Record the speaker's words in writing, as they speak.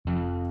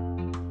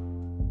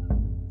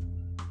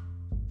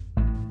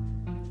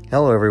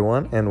Hello,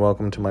 everyone, and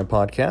welcome to my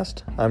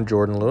podcast. I'm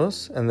Jordan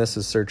Lewis, and this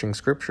is Searching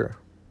Scripture.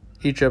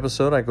 Each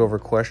episode, I go over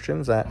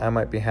questions that I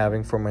might be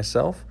having for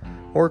myself,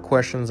 or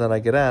questions that I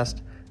get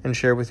asked, and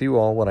share with you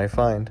all what I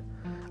find.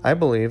 I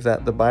believe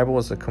that the Bible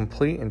is a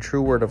complete and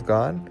true Word of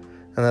God,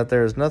 and that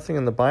there is nothing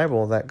in the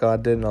Bible that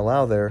God didn't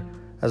allow there,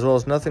 as well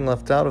as nothing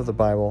left out of the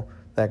Bible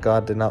that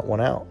God did not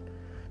want out.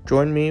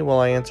 Join me while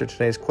I answer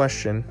today's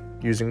question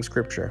using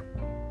Scripture.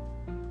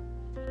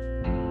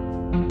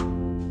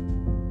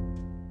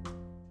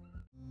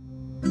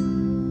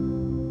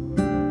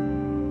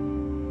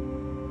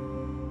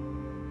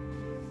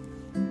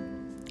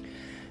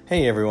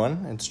 Hey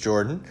everyone, it's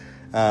Jordan.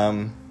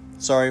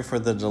 Sorry for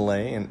the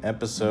delay in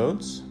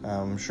episodes.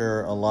 I'm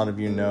sure a lot of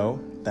you know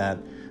that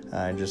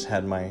I just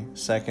had my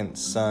second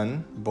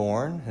son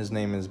born. His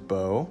name is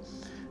Bo.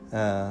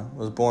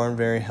 Was born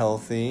very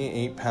healthy,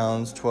 8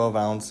 pounds, 12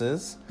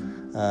 ounces,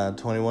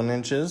 21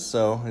 inches,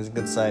 so he's a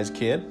good-sized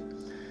kid.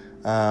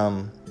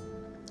 However,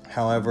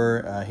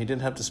 he did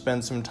have to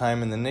spend some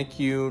time in the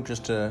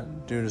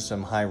NICU due to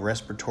some high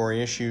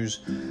respiratory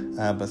issues,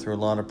 but through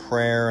a lot of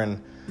prayer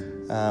and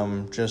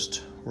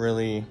just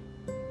really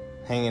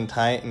hanging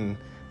tight and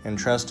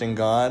trusting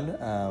God,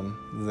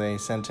 they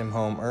sent him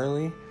home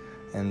early.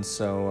 And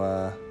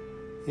so,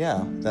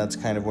 that's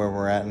kind of where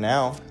we're at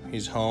now.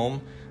 He's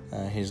home.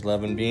 He's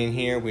loving being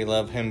here. We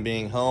love him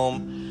being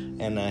home.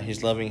 And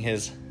he's loving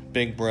his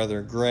big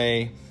brother,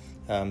 Gray.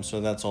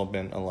 So that's all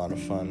been a lot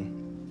of fun.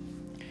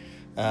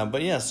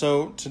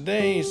 So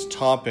today's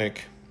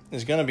topic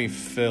is going to be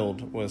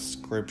filled with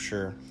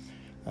Scripture.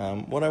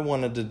 What I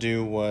wanted to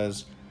do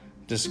was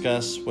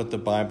discuss what the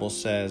Bible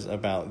says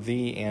about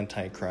the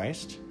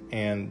Antichrist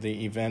and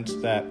the event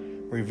that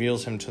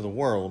reveals him to the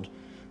world,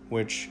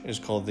 which is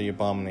called the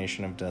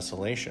Abomination of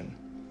Desolation.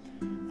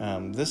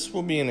 This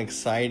will be an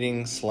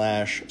exciting /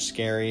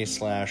 scary /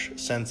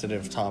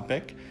 sensitive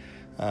topic.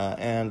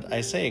 And I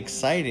say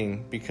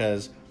exciting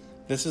because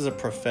this is a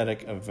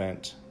prophetic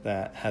event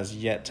that has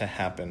yet to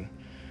happen.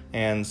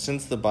 And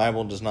since the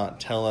Bible does not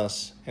tell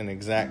us an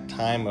exact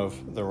time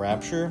of the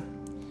rapture,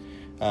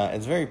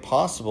 it's very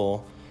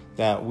possible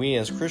that we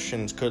as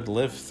Christians could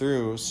live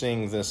through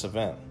seeing this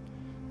event.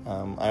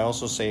 I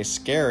also say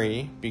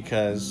scary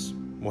because,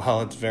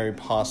 it's very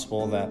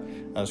possible that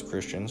us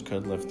Christians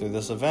could live through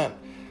this event.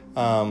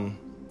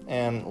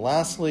 And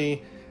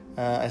lastly,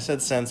 I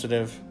said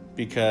sensitive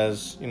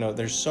because,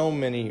 there's so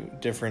many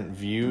different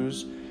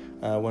views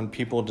when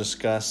people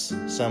discuss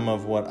some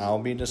of what I'll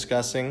be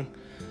discussing.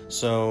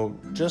 So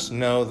just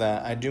know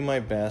that I do my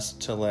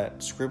best to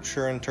let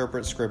Scripture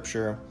interpret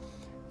Scripture,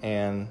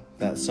 and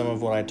that some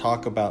of what I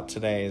talk about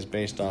today is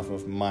based off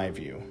of my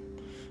view.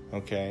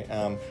 Okay,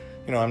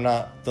 I'm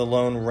not the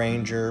Lone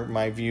Ranger.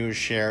 My view is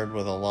shared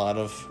with a lot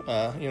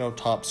of,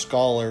 top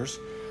scholars,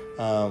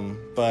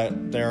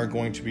 but there are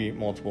going to be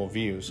multiple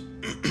views.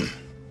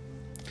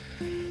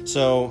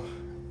 So,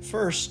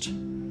 first,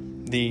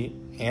 the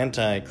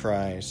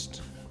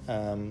Antichrist.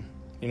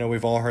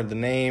 We've all heard the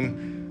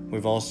name.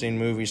 We've all seen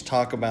movies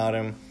talk about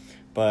him.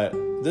 But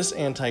this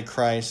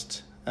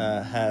Antichrist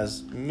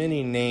has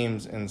many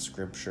names in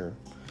Scripture.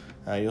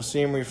 You'll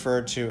see him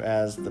referred to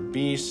as the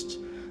beast,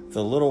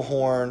 the little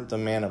horn, the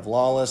man of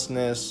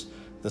lawlessness,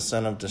 the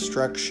son of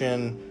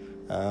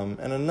destruction,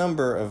 and a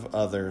number of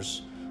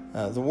others.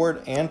 The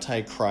word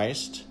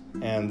Antichrist,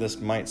 and this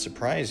might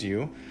surprise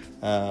you,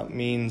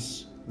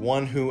 means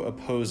one who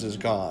opposes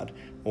God,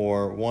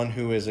 or one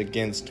who is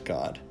against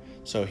God.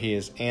 So he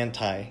is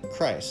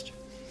Antichrist.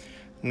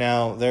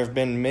 Now, there have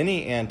been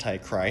many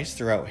Antichrists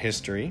throughout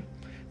history,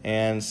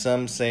 and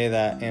some say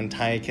that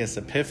Antiochus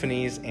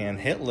Epiphanes and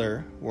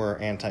Hitler were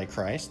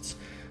antichrists.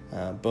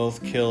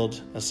 Both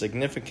killed a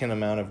significant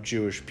amount of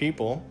Jewish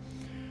people,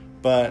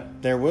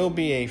 but there will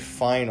be a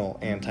final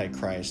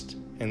Antichrist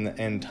in the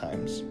end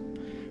times.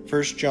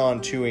 1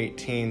 John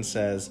 2:18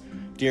 says,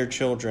 "Dear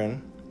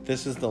children,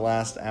 this is the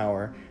last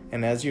hour,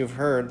 and as you have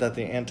heard that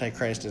the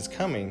Antichrist is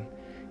coming,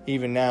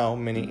 even now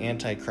many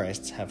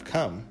Antichrists have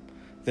come.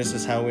 This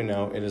is how we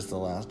know it is the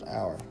last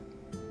hour."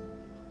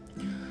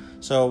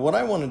 So what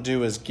I want to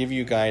do is give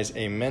you guys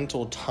a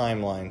mental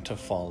timeline to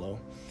follow.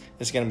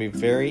 It's going to be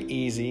very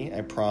easy,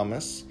 I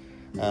promise.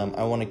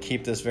 I want to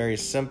keep this very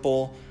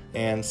simple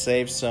and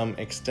save some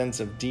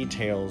extensive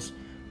details,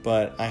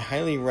 but I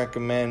highly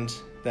recommend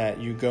that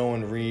you go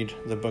and read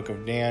the book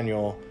of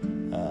Daniel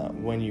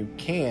when you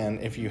can,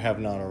 if you have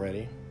not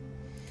already.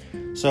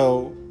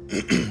 So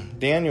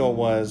Daniel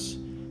was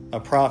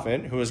a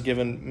prophet who was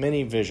given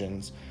many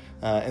visions.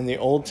 In the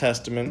Old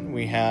Testament,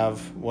 we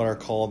have what are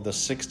called the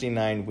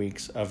 69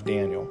 weeks of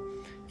Daniel.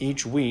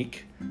 Each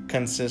week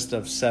consists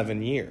of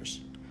 7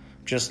 years.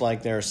 Just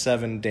like there are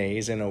 7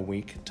 days in a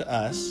week to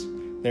us,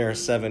 there are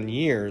 7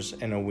 years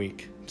in a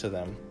week to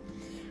them.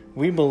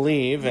 We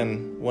believe,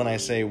 and when I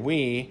say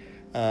we,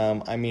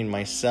 I mean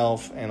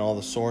myself and all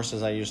the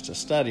sources I used to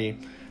study,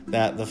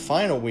 that the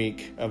final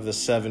week of the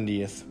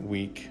 70th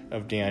week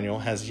of Daniel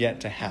has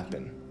yet to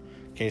happen.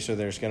 Okay, so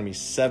there's going to be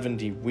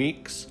 70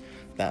 weeks.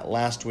 That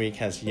last week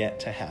has yet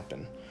to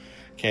happen.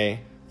 Okay,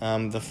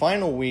 The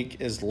final week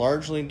is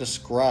largely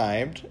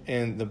described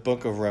in the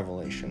book of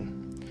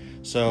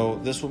Revelation. So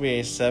this will be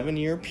a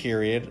 7-year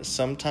period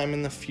sometime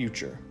in the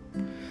future.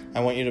 I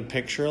want you to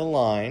picture a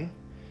line.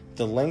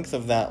 The length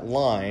of that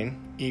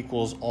line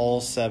equals all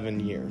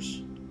 7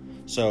 years.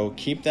 So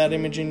keep that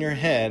image in your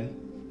head,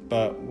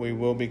 but we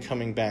will be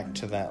coming back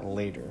to that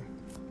later.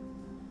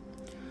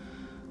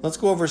 Let's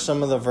go over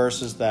some of the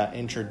verses that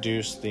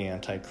introduce the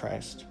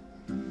Antichrist.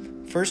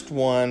 First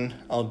one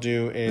I'll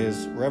do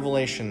is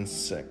Revelation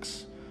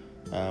 6.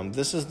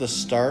 This is the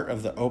start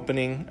of the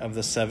opening of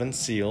the 7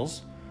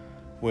 seals,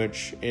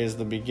 which is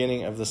the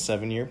beginning of the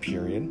 7-year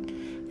period.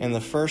 And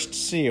the first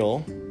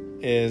seal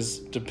is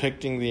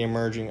depicting the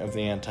emerging of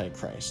the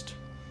Antichrist.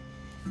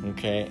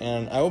 Okay,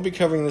 and I will be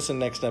covering this in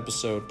next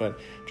episode, but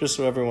just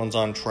so everyone's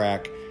on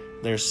track,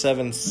 there's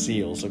 7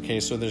 seals. Okay,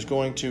 so there's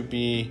going to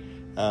be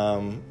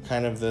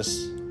kind of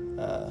this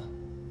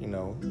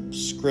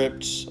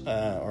script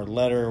or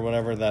letter or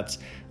whatever that's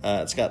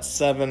it's got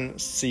 7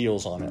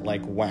 seals on it,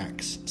 like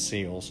wax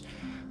seals,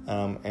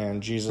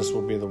 and Jesus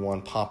will be the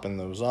one popping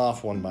those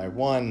off one by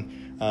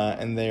one,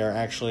 and they are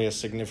actually a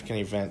significant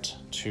event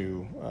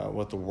to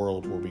what the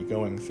world will be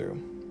going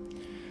through.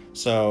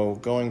 So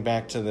going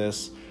back to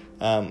this,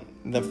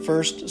 the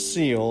first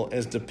seal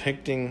is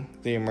depicting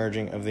the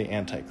emerging of the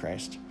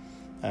Antichrist.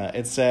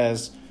 It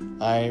says,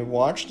 "I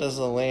watched as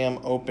the Lamb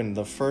opened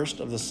the first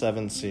of the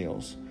 7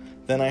 seals.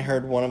 Then I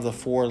heard one of the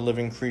 4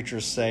 living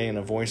creatures say in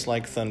a voice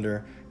like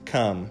thunder,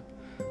 'Come.'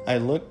 I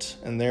looked,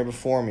 and there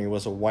before me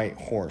was a white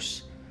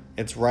horse.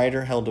 Its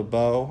rider held a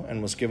bow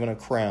and was given a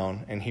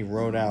crown, and he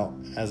rode out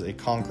as a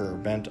conqueror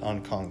bent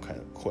on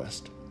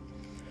conquest."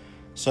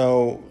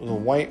 So the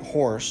white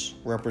horse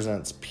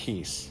represents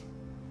peace,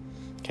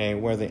 okay,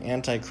 where the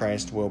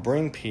Antichrist will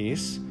bring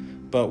peace,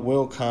 but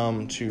will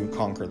come to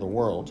conquer the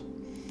world.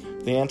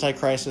 The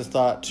Antichrist is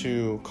thought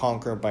to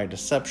conquer by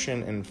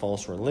deception and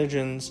false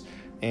religions,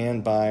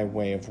 and by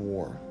way of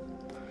war.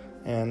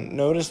 And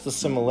notice the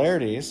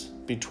similarities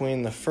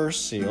between the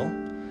first seal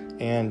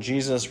and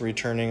Jesus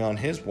returning on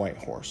his white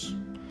horse.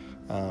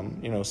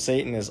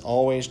 Satan is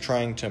always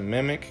trying to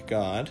mimic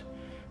God,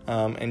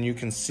 and you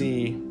can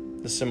see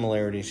the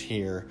similarities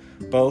here.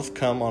 Both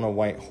come on a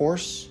white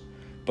horse,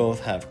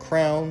 both have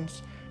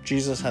crowns.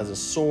 Jesus has a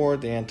sword,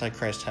 the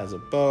Antichrist has a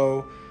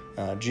bow.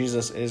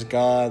 Jesus is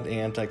God, the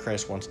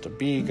Antichrist wants to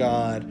be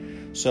God.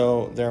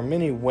 So there are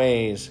many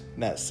ways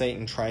that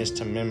Satan tries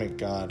to mimic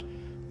God,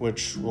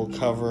 which we'll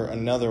cover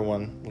another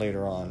one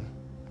later on.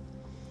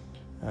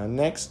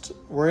 Next,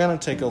 we're going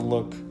to take a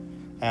look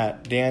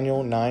at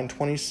Daniel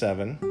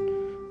 9:27,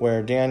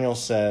 where Daniel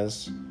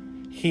says,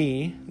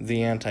 "He,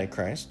 the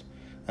Antichrist,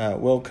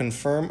 will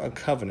confirm a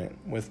covenant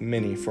with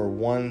many for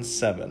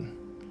 1/7.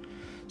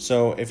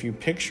 So if you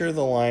picture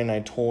the line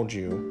I told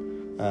you,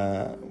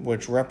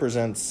 which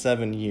represents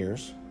 7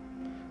 years,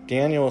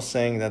 Daniel is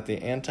saying that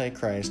the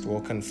Antichrist will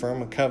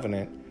confirm a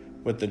covenant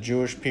with the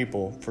Jewish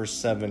people for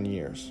 7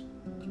 years.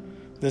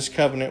 This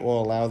covenant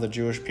will allow the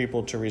Jewish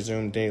people to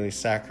resume daily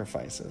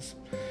sacrifices.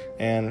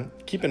 And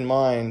keep in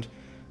mind,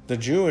 the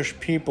Jewish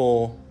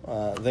people,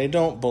 they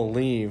don't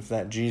believe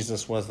that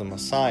Jesus was the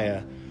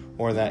Messiah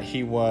or that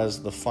he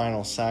was the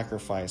final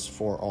sacrifice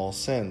for all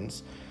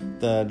sins.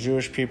 The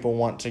Jewish people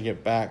want to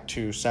get back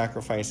to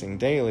sacrificing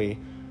daily,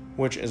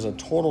 which is a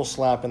total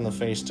slap in the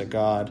face to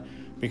God,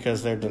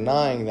 because they're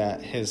denying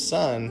that his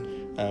son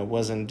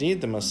was indeed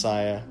the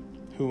Messiah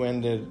who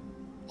ended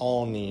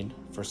all need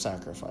for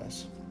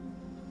sacrifice.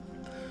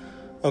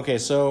 Okay,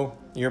 so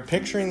you're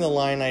picturing the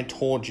line I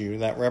told you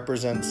that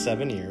represents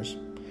 7 years,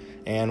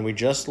 and we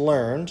just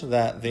learned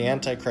that the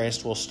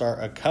Antichrist will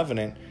start a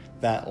covenant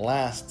that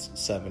lasts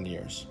 7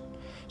 years.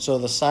 So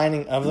the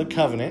signing of the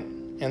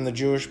covenant and the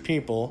Jewish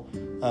people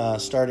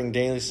starting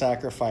daily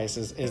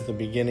sacrifices is the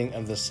beginning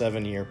of the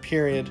 7-year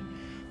period,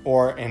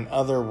 or in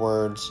other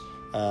words,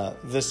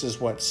 this is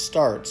what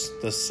starts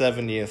the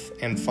 70th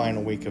and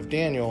final week of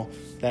Daniel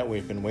that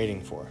we've been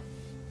waiting for.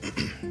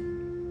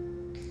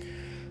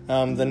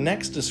 The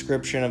next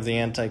description of the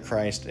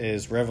Antichrist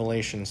is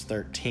Revelation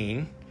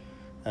 13.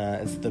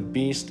 It's the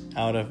beast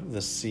out of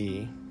the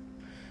sea.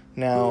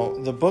 Now,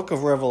 the book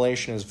of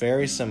Revelation is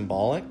very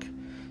symbolic,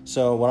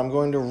 so what I'm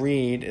going to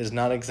read is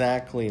not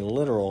exactly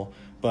literal,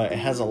 but it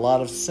has a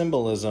lot of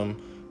symbolism,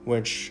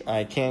 which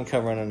I can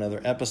cover in another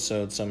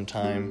episode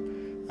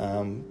sometime,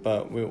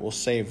 but we will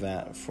save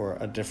that for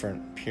a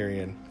different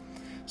period.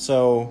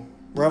 So,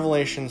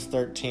 Revelation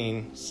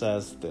 13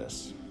 says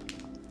this.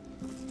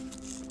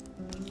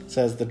 It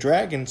says, "The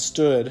dragon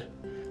stood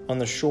on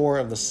the shore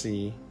of the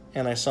sea,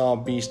 and I saw a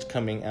beast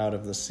coming out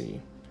of the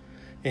sea.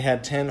 It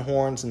had 10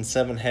 horns and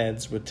 7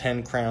 heads, with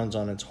 10 crowns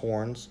on its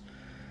horns,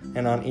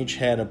 and on each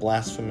head a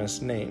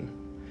blasphemous name.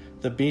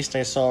 The beast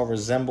I saw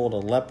resembled a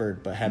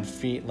leopard, but had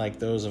feet like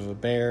those of a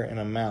bear and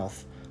a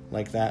mouth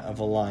like that of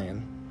a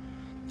lion.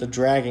 The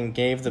dragon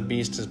gave the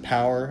beast his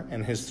power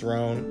and his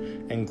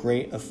throne and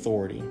great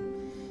authority."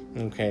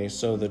 Okay,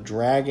 so the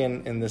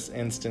dragon in this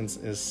instance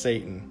is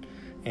Satan,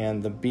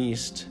 and the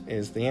beast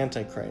is the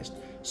Antichrist.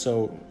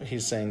 So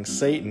he's saying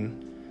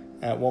Satan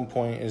at one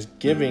point is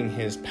giving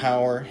his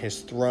power,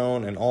 his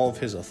throne, and all of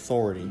his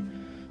authority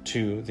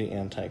to the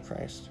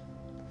Antichrist.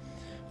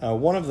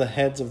 One of the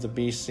heads of the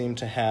beast seemed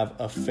to have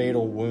a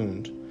fatal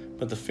wound,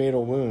 but the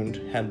fatal wound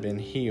had been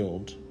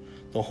healed.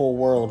 The whole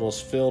world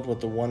was filled with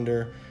the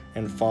wonder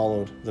and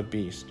followed the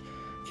beast.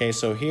 Okay,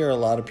 so here a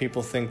lot of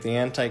people think the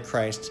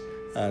Antichrist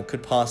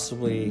could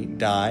possibly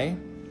die,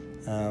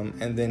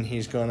 and then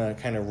he's going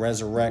to kind of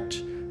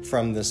resurrect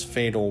from this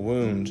fatal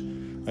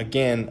wound.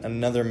 Again,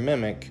 another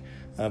mimic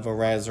of a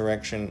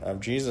resurrection of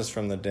Jesus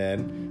from the dead.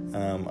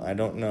 I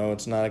don't know,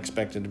 it's not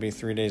expected to be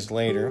 3 days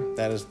later.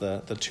 That is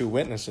the two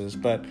witnesses,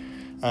 but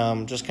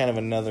just kind of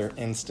another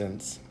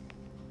instance.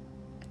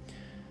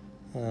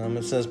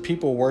 It says,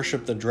 people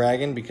worshiped the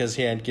dragon because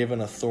he had given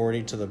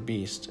authority to the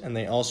beast, and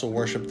they also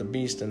worshiped the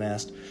beast and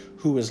asked,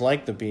 who is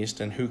like the beast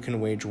and who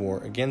can wage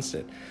war against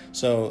it?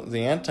 So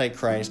the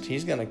Antichrist,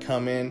 he's going to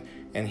come in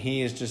and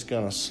he is just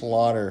going to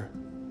slaughter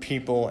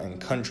people and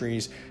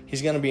countries.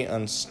 He's going to be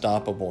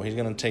unstoppable. He's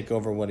going to take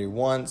over what he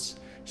wants.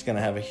 He's going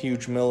to have a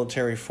huge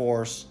military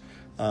force.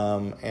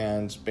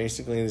 And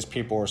basically these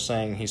people are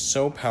saying he's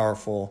so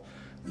powerful,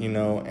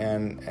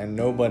 and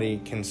nobody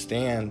can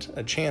stand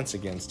a chance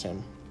against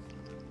him.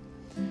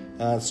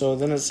 So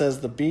then it says,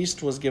 the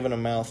beast was given a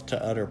mouth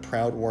to utter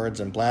proud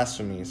words and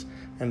blasphemies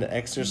and to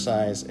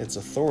exercise its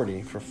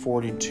authority for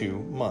 42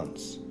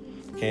 months.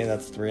 Okay,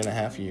 that's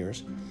 3.5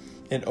 years.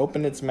 It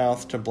opened its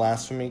mouth to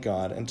blaspheme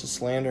God and to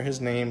slander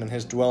his name and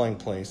his dwelling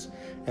place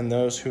and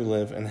those who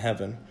live in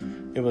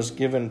heaven. It was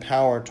given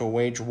power to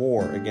wage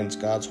war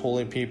against God's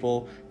holy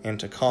people and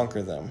to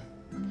conquer them.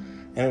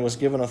 And it was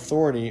given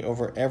authority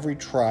over every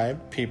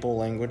tribe, people,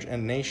 language,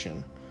 and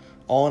nation.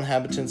 All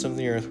inhabitants of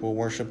the earth will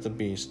worship the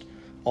beast,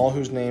 all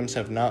whose names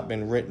have not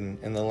been written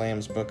in the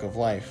Lamb's book of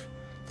life,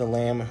 the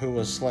Lamb who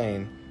was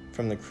slain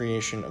from the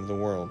creation of the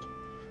world.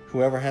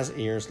 Whoever has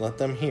ears, let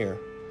them hear.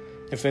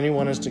 If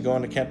anyone is to go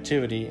into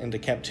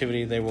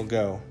captivity they will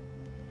go.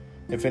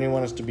 If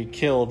anyone is to be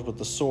killed with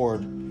the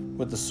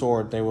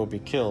sword they will be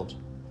killed.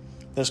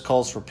 This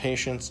calls for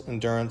patience,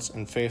 endurance,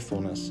 and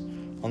faithfulness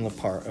on the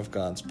part of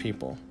God's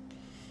people.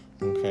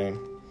 Okay.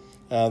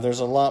 There's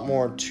a lot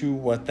more to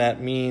what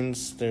that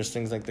means. There's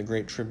things like the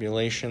Great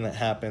Tribulation that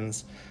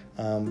happens.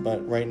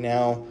 But right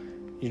now,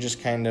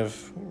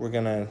 we're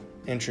going to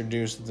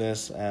introduce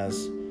this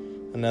as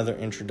another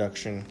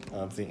introduction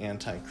of the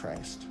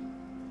Antichrist.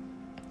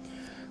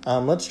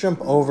 Let's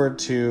jump over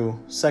to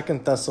 2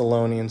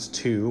 Thessalonians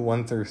 2,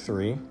 1 through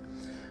 3.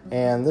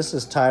 And this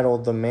is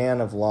titled, The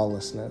Man of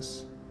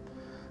Lawlessness.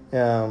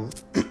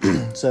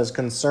 It says,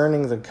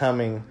 concerning the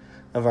coming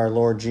of our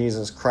Lord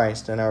Jesus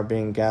Christ and our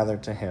being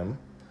gathered to him.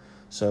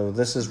 So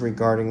this is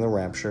regarding the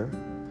rapture.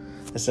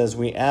 It says,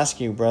 we ask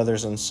you,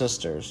 brothers and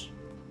sisters,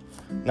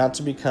 not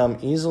to become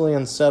easily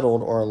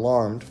unsettled or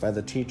alarmed by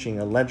the teaching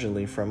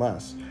allegedly from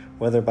us,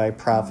 whether by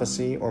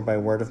prophecy or by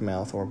word of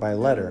mouth or by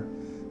letter,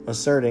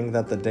 asserting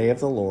that the day of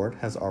the Lord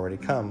has already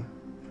come.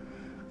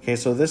 Okay,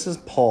 so this is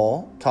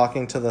Paul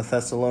talking to the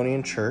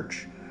Thessalonian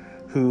church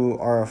who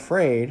are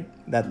afraid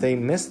that they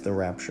missed the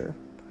rapture.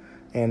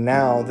 And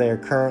now they're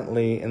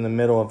currently in the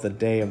middle of the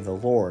day of the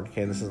Lord.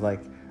 Okay, this is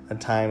like a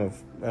time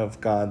of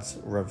God's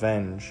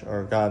revenge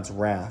or God's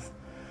wrath.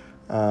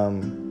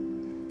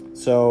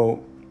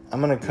 So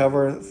I'm going to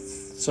cover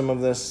some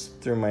of this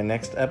through my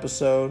next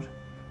episode.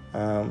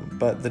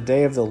 But the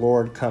day of the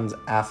Lord comes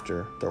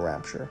after the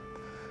rapture.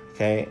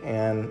 Okay,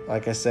 and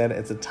like I said,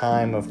 it's a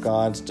time of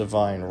God's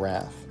divine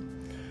wrath.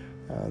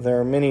 There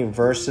are many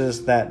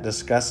verses that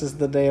discusses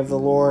the day of the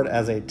Lord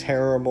as a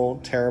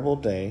terrible, terrible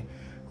day,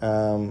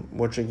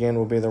 which again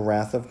will be the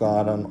wrath of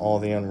God on all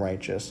the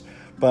unrighteous.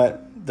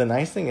 But the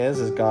nice thing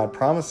is God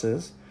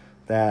promises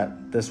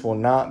that this will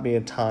not be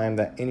a time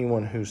that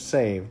anyone who's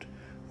saved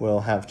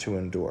will have to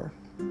endure.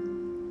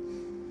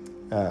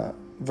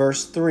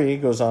 Verse 3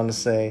 goes on to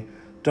say,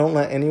 don't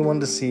let anyone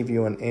deceive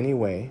you in any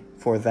way,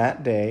 for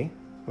that day,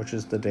 which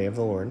is the day of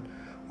the Lord,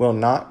 will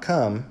not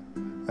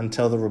come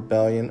until the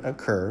rebellion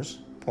occurs,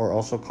 or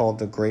also called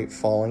the great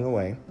falling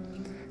away,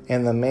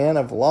 and the man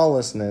of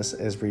lawlessness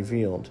is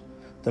revealed,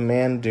 the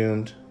man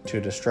doomed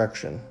to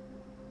destruction.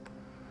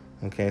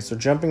 Okay, so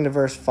jumping to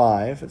verse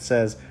 5, it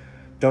says,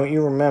 don't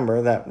you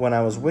remember that when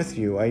I was with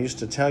you, I used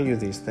to tell you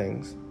these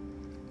things?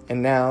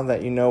 And now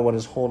that you know what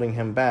is holding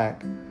him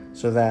back,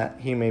 so that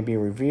he may be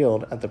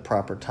revealed at the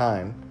proper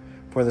time.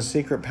 For the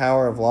secret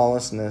power of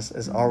lawlessness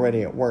is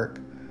already at work,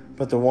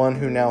 but the one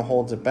who now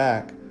holds it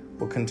back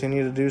will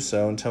continue to do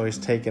so until he's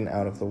taken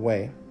out of the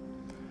way.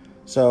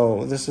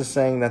 So this is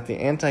saying that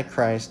the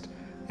Antichrist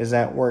is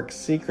at work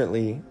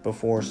secretly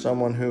before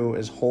someone who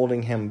is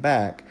holding him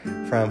back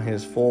from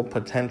his full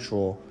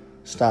potential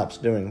stops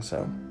doing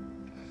so.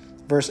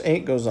 Verse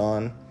 8 goes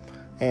on,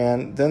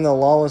 and then the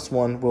lawless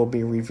one will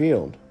be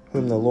revealed,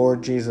 whom the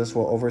Lord Jesus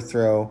will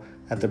overthrow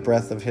at the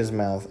breath of his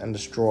mouth and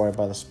destroy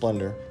by the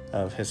splendor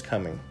of his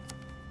coming.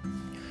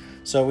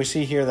 So we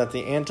see here that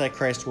the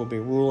Antichrist will be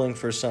ruling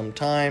for some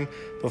time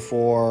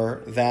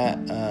before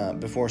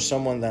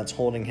someone that's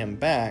holding him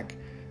back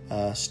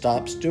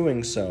stops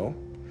doing so.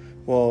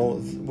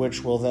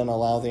 which will then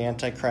allow the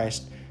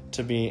Antichrist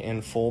to be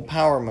in full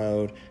power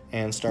mode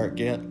and start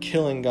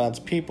killing God's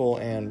people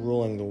and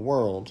ruling the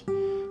world.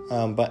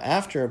 But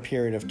after a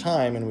period of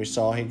time, and we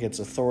saw he gets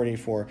authority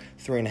for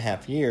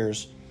 3.5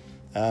 years,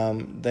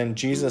 then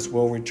Jesus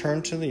will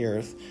return to the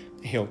earth.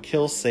 He'll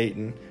kill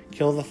Satan,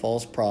 kill the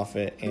false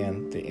prophet,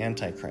 and the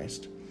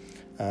Antichrist.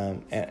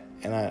 And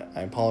I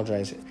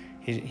apologize.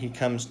 He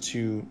comes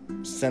to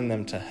send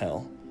them to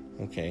hell.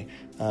 Okay.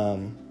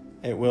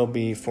 It will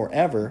be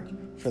forever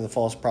for the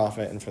false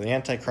prophet and for the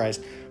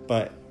Antichrist,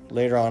 but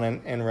later on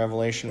in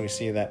Revelation we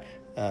see that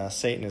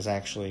Satan is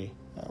actually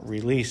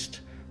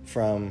released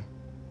from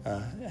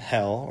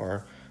hell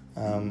or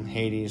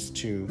Hades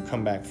to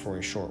come back for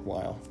a short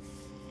while.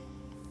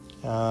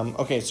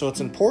 So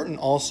it's important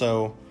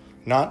also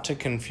not to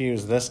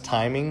confuse this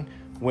timing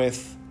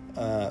with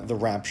the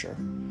rapture.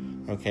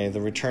 Okay,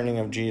 the returning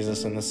of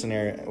Jesus in this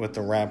scenario with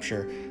the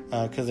rapture,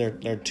 because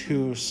they're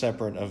two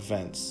separate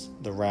events,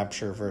 the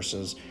rapture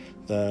versus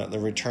the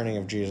returning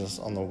of Jesus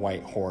on the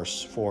white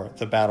horse for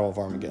the Battle of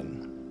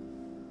Armageddon.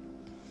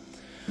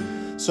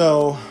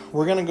 So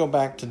we're going to go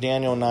back to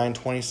Daniel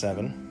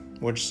 9:27,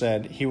 which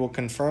said, he will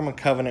confirm a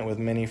covenant with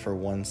many for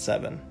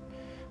 1/7.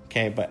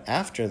 Okay, but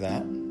after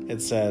that,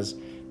 it says,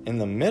 in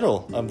the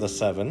middle of the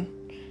 7,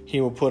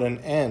 he will put an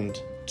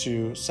end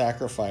to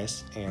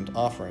sacrifice and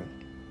offering.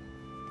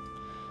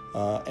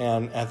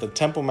 And at the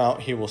Temple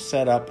Mount, he will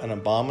set up an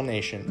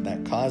abomination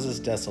that causes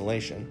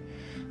desolation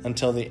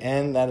until the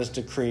end that is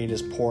decreed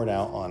is poured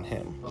out on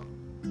him.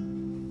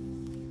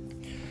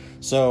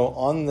 So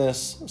on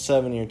this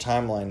 7-year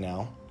timeline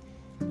now,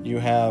 you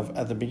have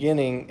at the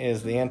beginning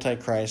is the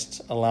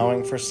Antichrist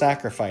allowing for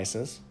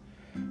sacrifices,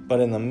 but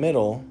in the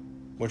middle,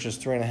 which is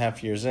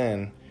 3.5 years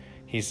in,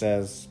 he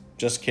says,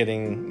 just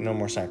kidding, no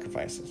more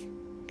sacrifices.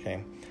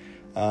 Okay.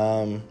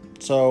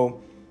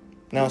 So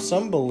now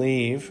some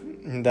believe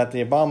that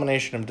the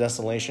abomination of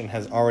desolation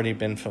has already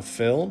been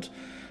fulfilled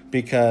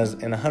because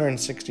in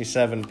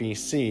 167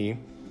 BC,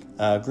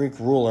 a Greek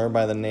ruler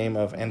by the name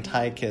of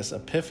Antiochus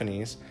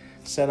Epiphanes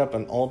set up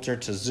an altar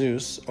to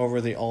Zeus over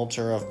the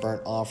altar of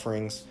burnt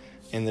offerings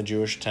in the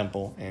Jewish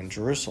temple in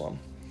Jerusalem.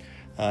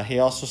 He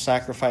also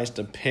sacrificed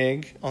a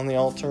pig on the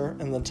altar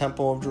in the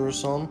temple of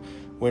Jerusalem,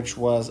 which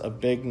was a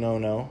big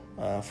no-no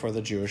for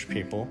the Jewish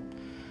people.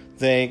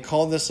 They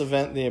called this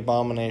event the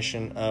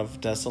abomination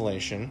of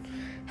desolation.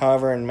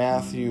 However, in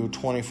Matthew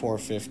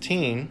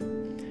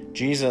 24:15,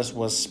 Jesus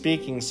was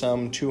speaking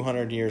some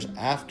 200 years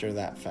after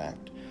that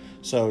fact.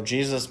 So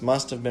Jesus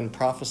must have been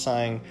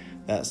prophesying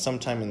that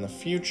sometime in the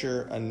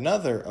future,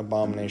 another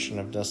abomination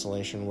of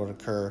desolation would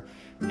occur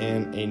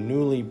in a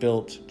newly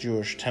built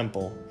Jewish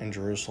temple in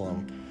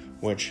Jerusalem,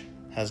 which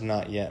has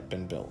not yet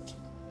been built.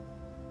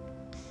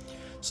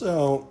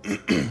 So,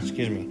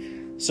 excuse me.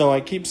 So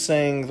I keep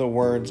saying the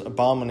words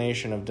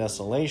abomination of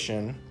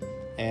desolation,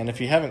 and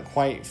if you haven't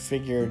quite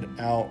figured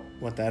out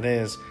what that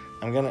is,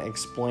 I'm going to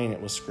explain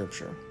it with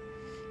scripture.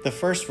 The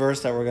first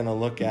verse that we're going to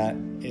look at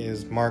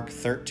is Mark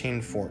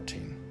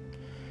 13:14.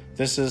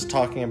 This is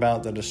talking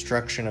about the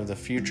destruction of the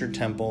future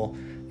temple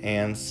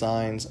and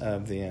signs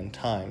of the end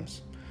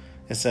times.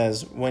 It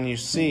says, when you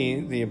see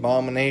the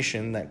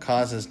abomination that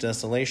causes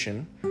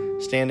desolation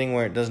standing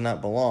where it does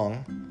not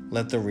belong,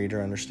 let the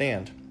reader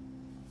understand.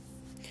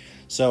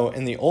 So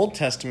in the Old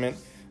Testament,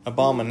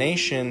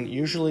 abomination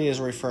usually is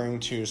referring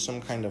to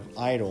some kind of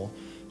idol.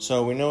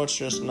 So we know it's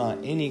just not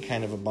any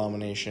kind of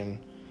abomination,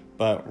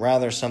 but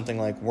rather something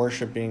like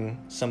worshiping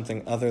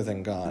something other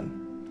than God.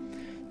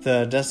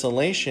 The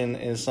desolation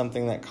is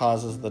something that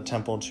causes the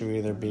temple to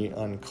either be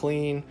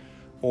unclean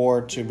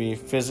or to be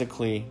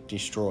physically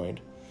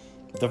destroyed.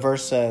 The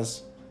verse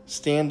says,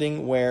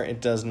 standing where it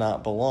does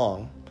not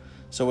belong.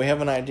 So we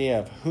have an idea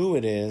of who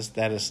it is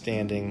that is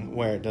standing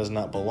where it does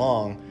not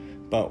belong,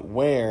 but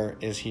where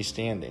is he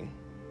standing?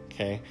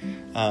 Okay,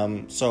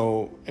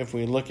 so if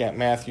we look at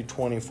Matthew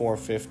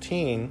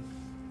 24:15,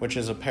 which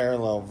is a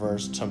parallel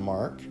verse to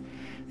Mark,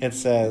 it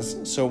says,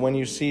 so when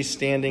you see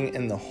standing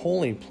in the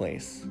holy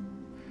place,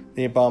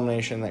 the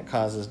abomination that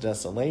causes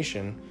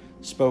desolation,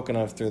 spoken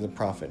of through the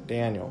prophet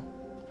Daniel.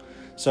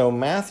 So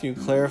Matthew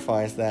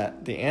clarifies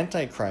that the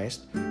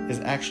Antichrist is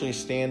actually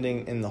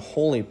standing in the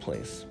holy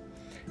place.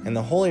 And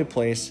the holy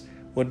place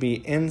would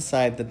be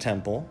inside the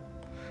temple.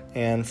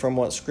 And from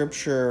what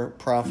scripture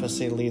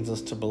prophecy leads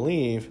us to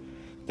believe,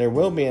 there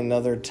will be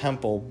another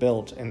temple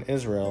built in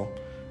Israel,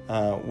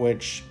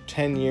 which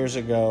 10 years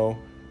ago,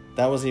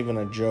 that was even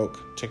a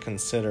joke to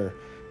consider.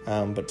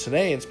 But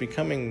today it's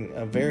becoming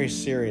a very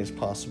serious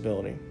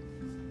possibility.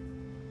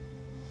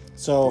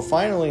 So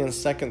finally in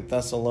 2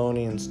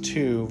 Thessalonians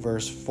 2,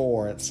 verse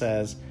 4, it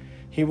says,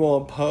 he will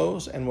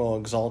oppose and will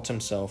exalt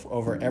himself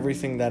over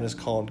everything that is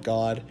called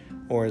God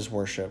or is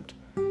worshipped,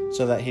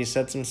 so that he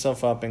sets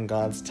himself up in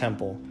God's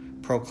temple,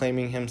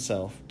 proclaiming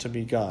himself to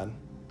be God.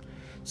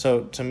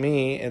 So to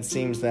me, it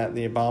seems that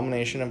the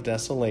abomination of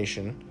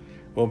desolation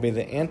will be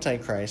the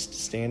Antichrist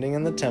standing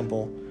in the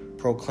temple,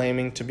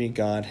 proclaiming to be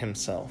God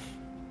himself.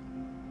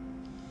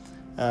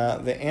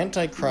 The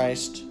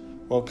Antichrist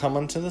will come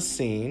onto the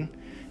scene,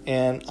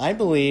 And I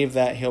believe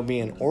that he'll be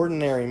an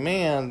ordinary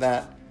man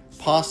that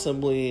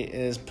possibly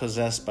is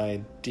possessed by a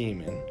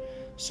demon.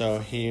 So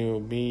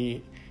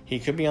he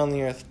could be on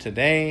the earth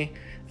today.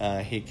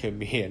 He could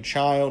be a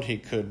child. He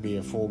could be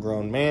a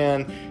full-grown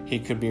man. He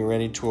could be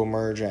ready to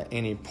emerge at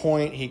any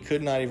point. He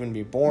could not even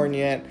be born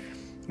yet.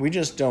 We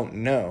just don't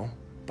know.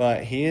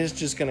 But he is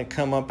just going to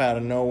come up out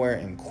of nowhere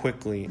and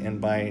quickly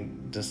and by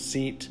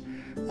deceit.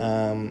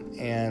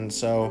 And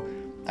so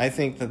I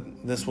think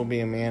that this will be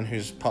a man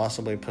who's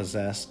possibly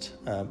possessed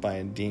by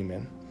a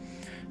demon.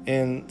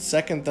 In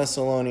 2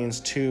 Thessalonians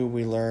 2,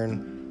 we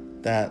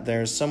learn that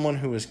there's someone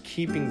who is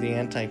keeping the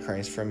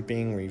Antichrist from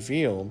being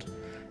revealed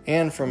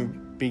and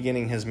from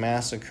beginning his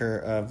massacre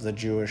of the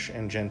Jewish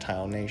and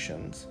Gentile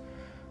nations.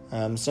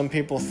 Some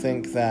people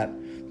think that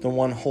the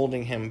one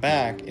holding him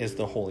back is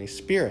the Holy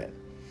Spirit.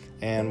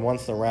 And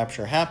once the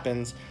rapture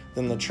happens,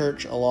 then the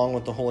church, along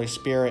with the Holy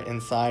Spirit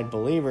inside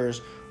believers,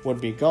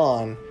 would be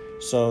gone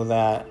so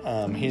that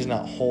he's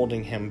not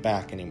holding him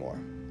back anymore.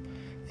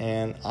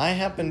 And I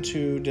happen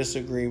to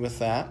disagree with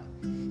that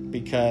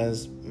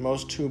because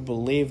most who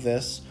believe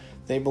this,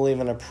 they believe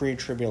in a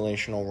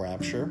pre-tribulational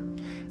rapture.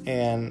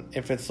 And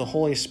if it's the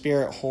Holy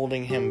Spirit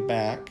holding him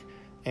back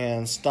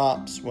and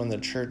stops when the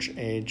church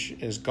age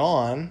is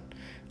gone,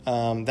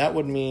 that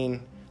would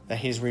mean that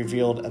he's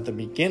revealed at the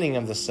beginning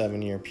of the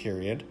 7-year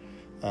period,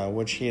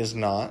 which he is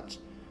not.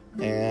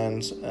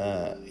 And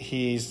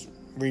he's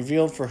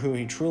revealed for who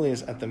he truly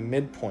is at the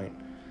midpoint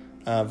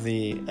of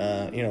the,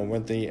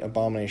 with the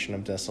abomination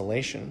of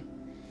desolation.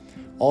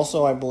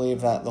 Also, I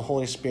believe that the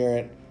Holy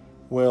Spirit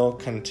will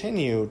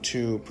continue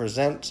to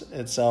present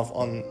itself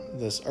on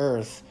this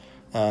earth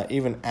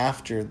even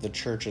after the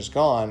church is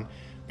gone,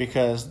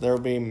 because there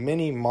will be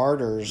many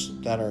martyrs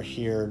that are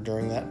here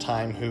during that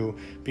time who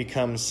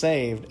become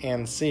saved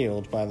and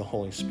sealed by the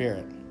Holy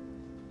Spirit.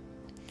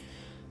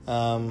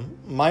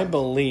 My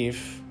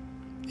belief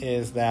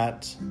is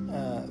that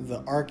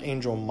the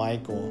Archangel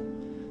Michael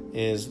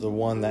is the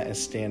one that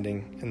is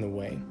standing in the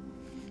way.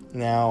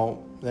 Now,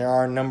 there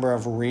are a number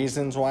of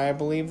reasons why I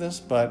believe this,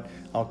 but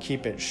I'll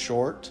keep it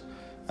short.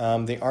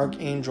 The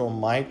Archangel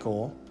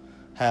Michael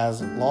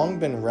has long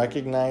been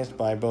recognized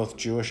by both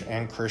Jewish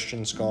and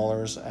Christian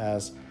scholars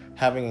as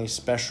having a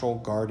special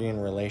guardian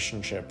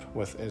relationship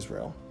with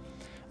Israel.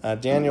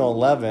 Daniel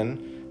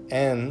 11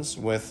 ends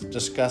with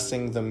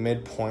discussing the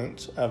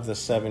midpoint of the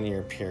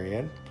 7-year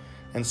period.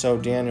 And so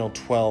Daniel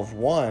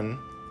 12:1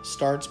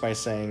 starts by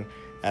saying,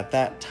 "At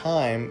that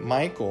time,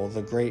 Michael,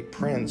 the great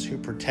prince who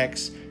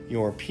protects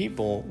your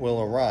people,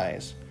 will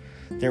arise.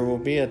 There will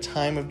be a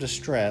time of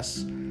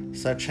distress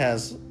such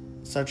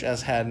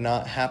as had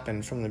not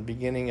happened from the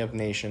beginning of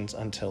nations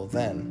until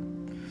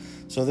then."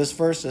 So this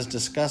verse is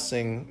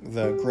discussing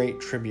the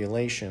Great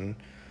Tribulation,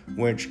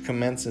 which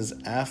commences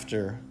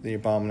after the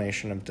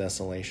abomination of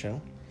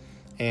desolation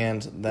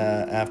and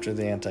after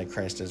the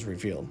Antichrist is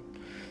revealed.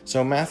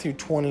 So Matthew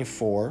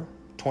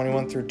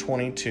 24:21 through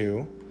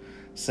 22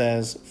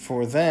 says,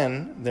 "For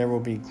then there will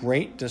be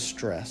great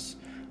distress,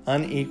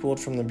 unequaled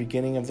from the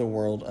beginning of the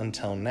world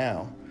until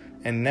now,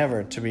 and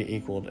never to be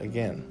equaled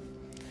again.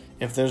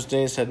 If those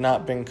days had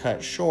not been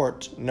cut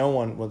short, no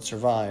one would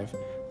survive,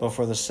 but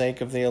for the sake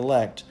of the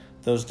elect,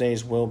 those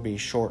days will be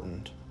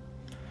shortened."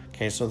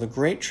 Okay, so the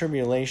Great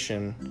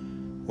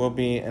Tribulation will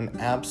be an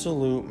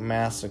absolute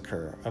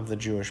massacre of the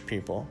Jewish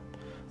people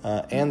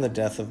and the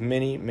death of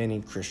many, many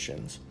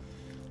Christians.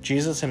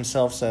 Jesus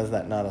himself says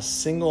that not a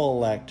single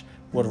elect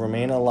would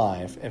remain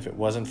alive if it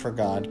wasn't for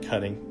God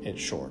cutting it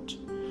short.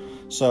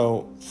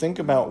 So think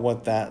about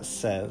what that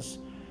says.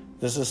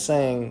 This is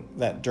saying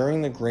that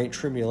during the Great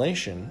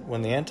Tribulation,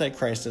 when the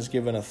Antichrist is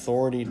given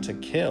authority to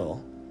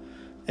kill,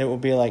 it will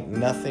be like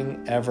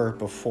nothing ever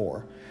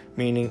before,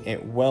 meaning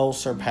it well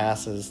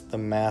surpasses the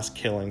mass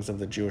killings of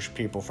the Jewish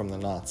people from the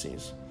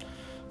Nazis.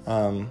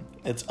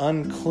 It's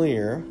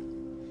unclear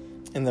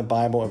in the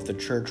Bible if the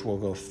church will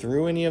go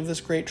through any of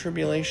this Great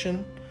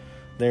Tribulation.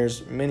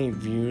 There's many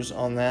views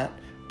on that.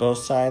 Both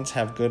sides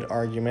have good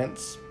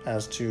arguments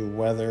as to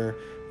whether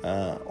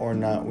or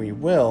not we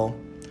will.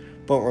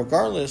 But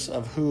regardless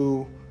of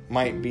who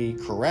might be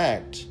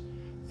correct,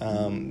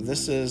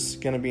 this is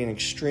going to be an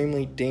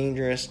extremely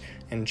dangerous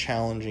and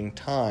challenging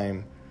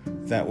time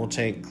that will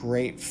take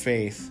great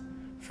faith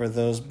for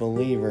those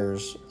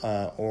believers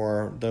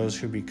or those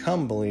who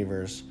become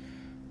believers,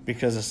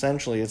 because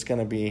essentially it's going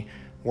to be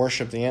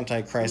worship the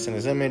Antichrist in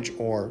his image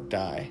or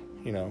die.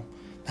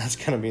 That's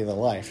going to be the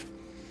life.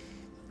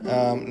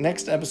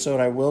 Next episode,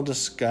 I will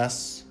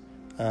discuss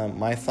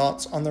my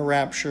thoughts on the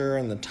rapture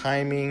and the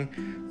timing,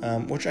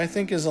 which I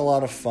think is a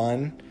lot of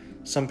fun.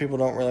 Some people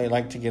don't really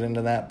like to get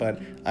into that,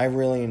 but I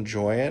really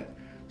enjoy it.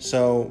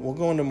 So we'll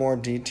go into more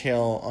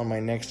detail on my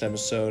next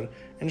episode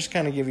and just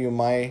kind of give you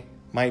my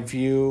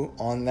view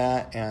on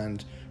that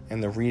and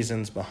the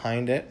reasons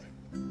behind it.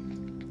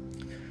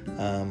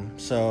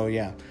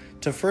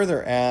 To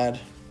further add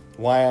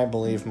why I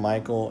believe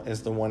Michael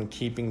is the one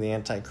keeping the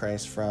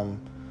Antichrist from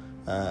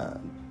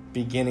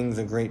beginning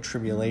the Great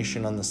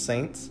Tribulation on the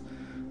saints,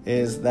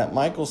 is that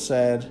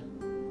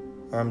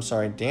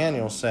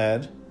Daniel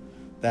said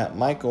that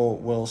Michael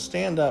will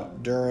stand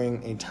up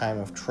during a time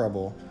of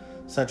trouble,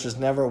 such as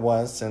never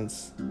was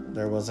since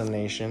there was a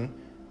nation,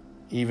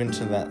 even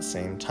to that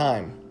same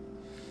time.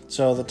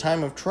 So the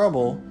time of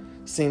trouble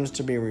seems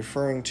to be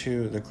referring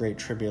to the Great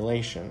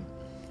Tribulation.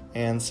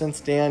 And since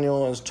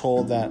Daniel is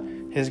told that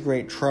his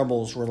great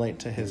troubles relate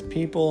to his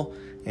people,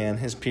 and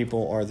his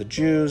people are the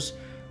Jews,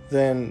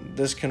 then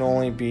this can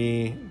only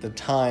be the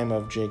time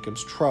of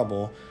Jacob's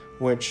trouble,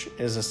 which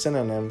is a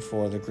synonym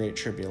for the Great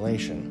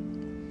Tribulation.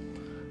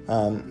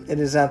 It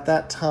is at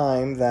that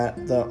time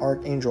that the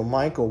Archangel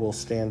Michael will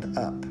stand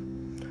up.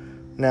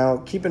 Now,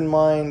 keep in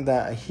mind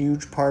that a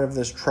huge part of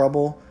this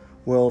trouble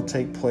will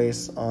take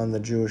place on the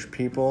Jewish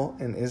people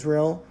in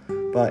Israel,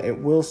 but it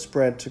will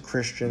spread to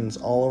Christians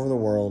all over the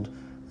world,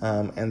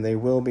 and they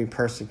will be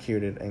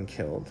persecuted and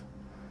killed.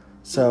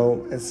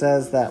 So it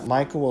says that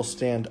Michael will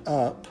stand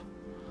up.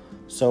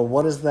 So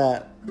what does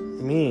that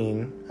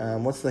mean?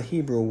 What's the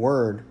Hebrew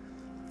word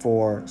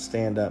for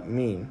stand up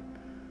mean?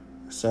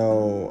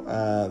 So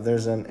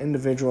there's an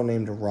individual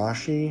named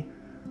Rashi,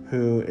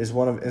 who is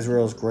one of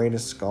Israel's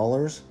greatest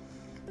scholars.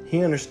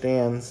 He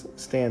understands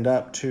stand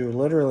up to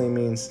literally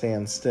mean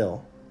stand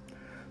still.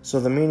 So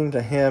the meaning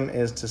to him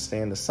is to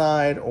stand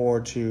aside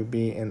or to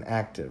be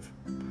inactive.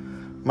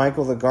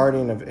 Michael, the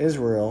guardian of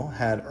Israel,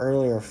 had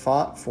earlier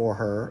fought for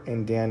her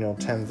in Daniel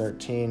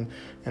 10:13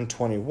 and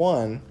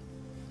 21,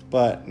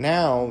 but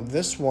now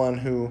this one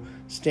who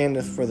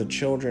standeth for the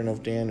children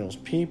of Daniel's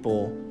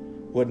people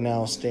would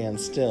now stand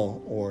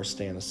still or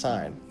stand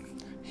aside.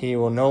 He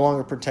will no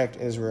longer protect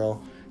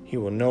Israel. He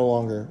will no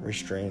longer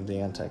restrain the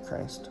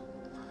Antichrist.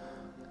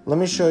 Let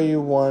me show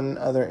you one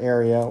other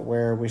area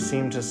where we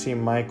seem to see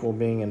Michael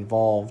being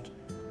involved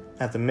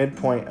at the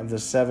midpoint of the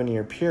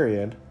 7-year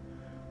period,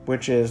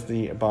 which is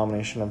the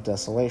abomination of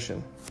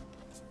desolation.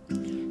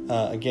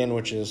 Again,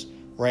 which is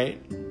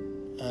right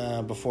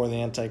before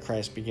the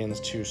Antichrist begins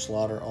to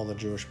slaughter all the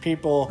Jewish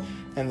people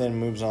and then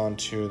moves on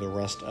to the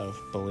rest of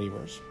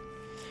believers.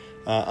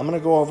 I'm going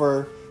to go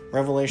over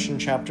Revelation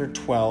chapter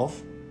 12,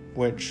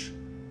 which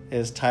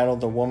is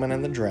titled The Woman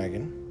and the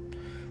Dragon.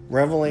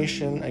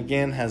 Revelation,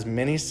 again, has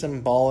many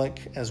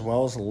symbolic as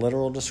well as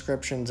literal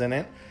descriptions in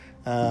it.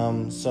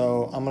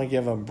 So I'm going to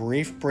give a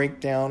brief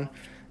breakdown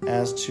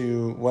as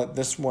to what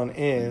this one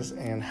is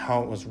and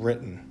how it was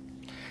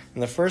written.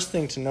 And the first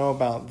thing to know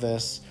about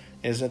this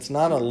is it's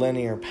not a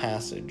linear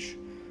passage.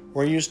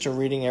 We're used to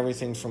reading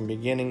everything from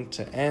beginning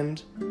to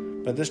end,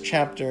 but this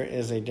chapter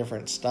is a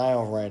different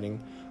style of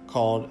writing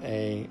called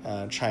a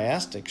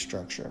chiastic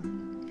structure.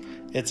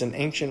 It's an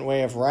ancient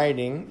way of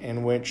writing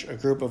in which a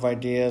group of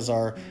ideas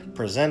are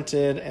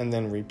presented and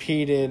then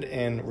repeated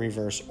in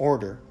reverse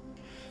order.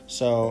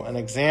 So an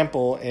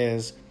example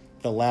is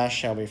the last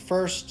shall be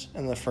first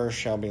and the first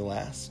shall be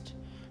last.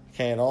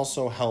 Okay, it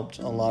also helped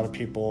a lot of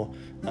people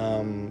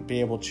be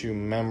able to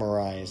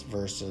memorize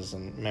verses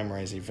and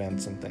memorize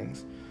events and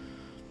things.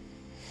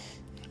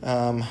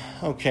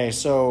 Okay,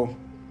 so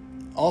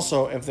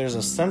also if there's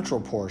a central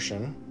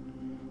portion,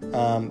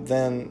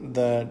 then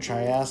the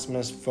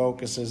chiasmus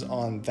focuses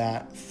on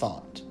that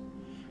thought.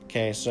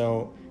 Okay,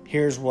 so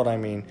here's what I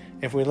mean.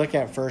 If we look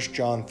at 1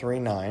 John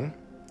 3:9,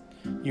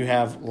 you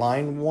have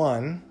line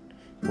 1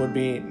 would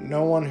be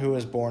no one who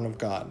is born of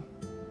God.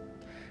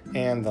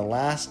 And the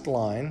last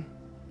line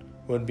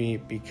would be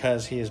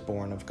because he is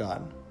born of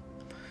God.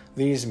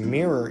 These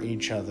mirror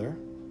each other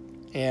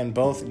and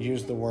both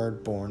use the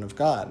word born of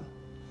God.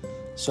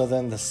 So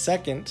then the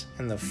second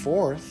and the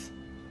fourth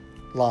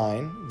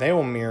line, they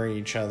will mirror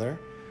each other,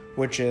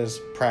 which is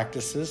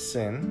practices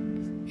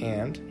sin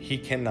and he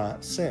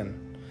cannot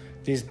sin.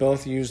 These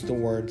both use the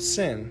word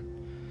sin.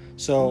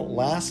 So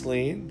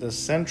lastly, the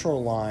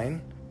central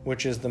line,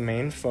 which is the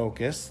main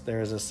focus,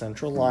 there is a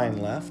central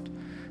line left,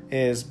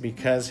 is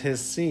because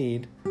his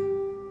seed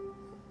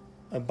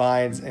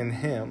abides in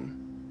him.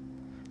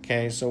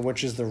 Okay, so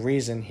which is the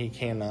reason he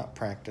cannot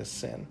practice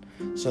sin.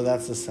 So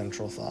that's the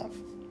central thought.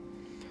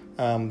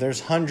 There's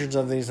hundreds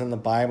of these in the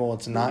Bible.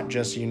 It's not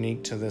just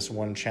unique to this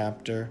one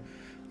chapter.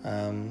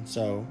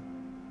 So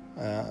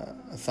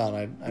I thought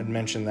I'd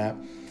mention that.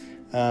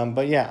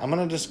 But yeah, I'm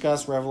going to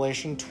discuss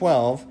Revelation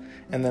 12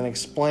 and then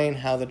explain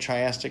how the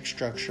chiastic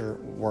structure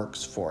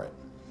works for it.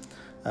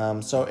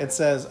 So it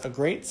says, a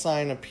great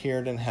sign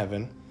appeared in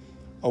heaven,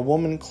 a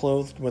woman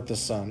clothed with the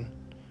sun,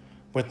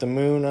 with the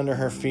moon under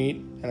her feet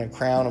and a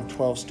crown of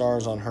 12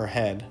 stars on her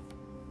head.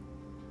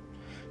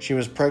 She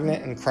was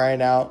pregnant and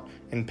cried out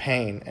in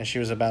pain as she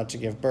was about to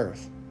give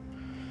birth.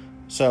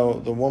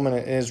 So the woman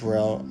in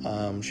Israel,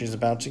 she's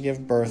about to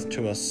give birth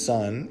to a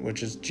son,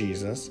 which is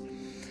Jesus.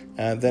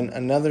 Then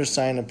another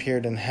sign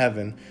appeared in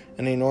heaven,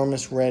 an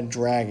enormous red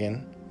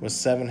dragon with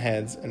 7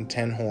 heads and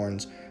 10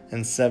 horns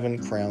and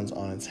 7 crowns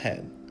on its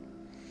head.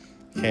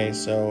 Okay,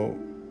 so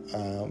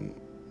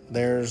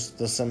there's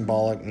the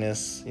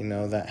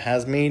symbolicness, that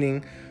has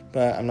meaning,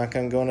 but I'm not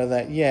going to go into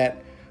that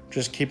yet.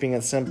 Just keeping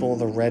it simple,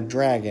 the red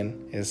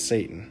dragon is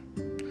Satan.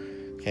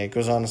 Okay, it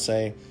goes on to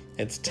say,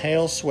 its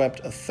tail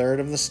swept a third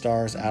of the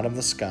stars out of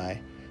the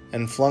sky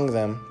and flung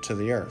them to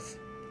the earth.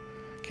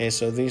 Okay,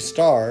 so these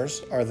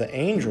stars are the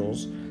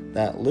angels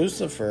that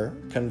Lucifer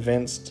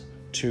convinced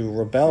to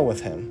rebel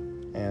with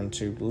him and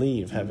to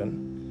leave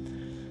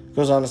heaven. It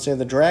goes on to say,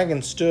 the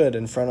dragon stood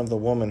in front of the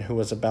woman who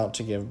was about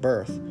to give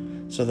birth,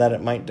 so that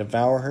it might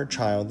devour her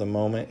child the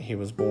moment he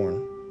was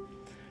born.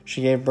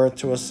 She gave birth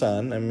to a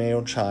son, a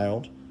male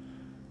child,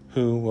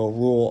 who will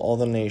rule all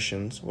the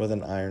nations with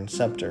an iron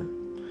scepter,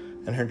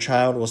 and her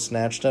child was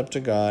snatched up to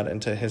God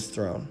and to his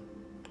throne.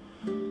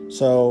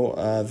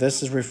 So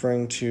this is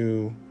referring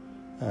to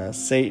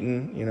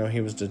Satan.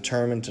 He was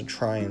determined to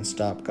try and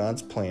stop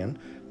God's plan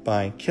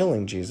by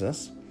killing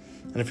Jesus.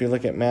 And if you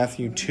look at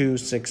Matthew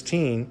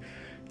 2:16,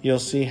 you'll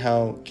see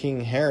how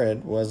King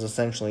Herod was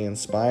essentially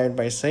inspired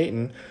by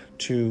Satan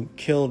to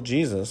kill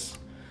Jesus.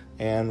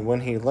 And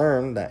when he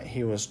learned that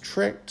he was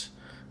tricked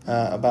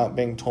about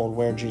being told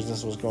where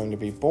Jesus was going to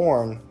be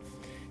born,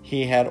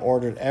 he had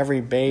ordered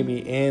every baby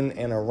in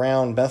and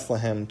around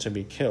Bethlehem to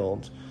be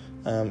killed.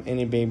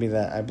 Any baby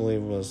that I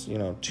believe was,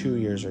 2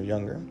 years or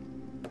younger.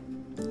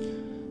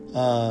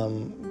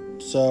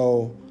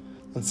 So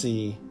let's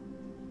see.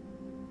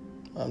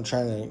 I'm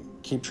trying to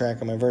keep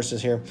track of my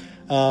verses here.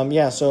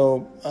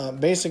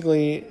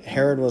 Basically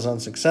Herod was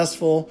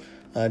unsuccessful.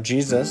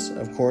 Jesus,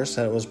 of course,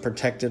 was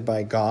protected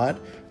by God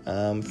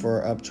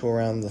for up to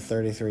around the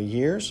 33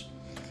 years,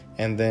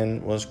 and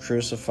then was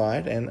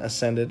crucified and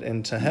ascended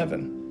into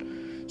heaven.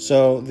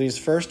 So these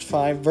first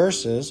 5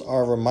 verses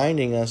are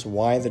reminding us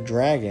why the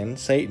dragon,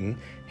 Satan,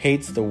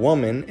 hates the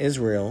woman,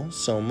 Israel,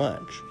 so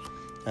much.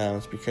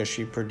 It's because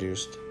she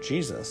produced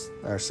Jesus,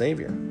 our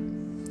Savior.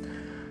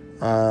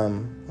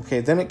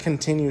 Then it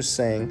continues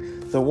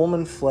saying, the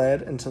woman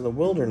fled into the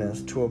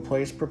wilderness to a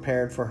place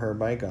prepared for her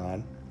by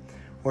God,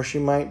 where she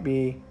might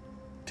be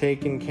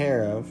taken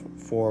care of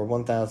for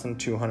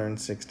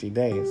 1,260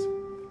 days.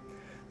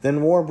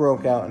 Then war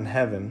broke out in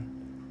heaven.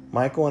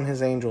 Michael and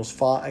his angels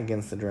fought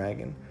against the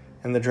dragon,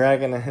 and the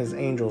dragon and his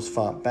angels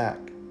fought back.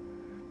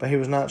 But he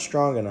was not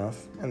strong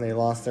enough, and they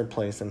lost their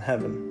place in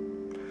heaven.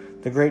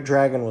 The great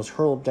dragon was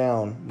hurled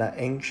down, that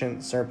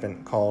ancient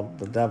serpent called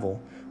the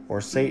devil,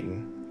 or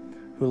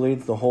Satan, who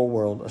leads the whole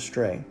world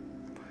astray.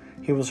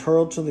 He was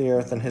hurled to the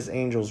earth and his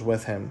angels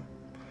with him.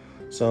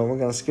 So we're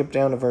going to skip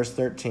down to verse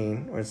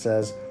 13, where it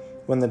says,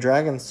 when the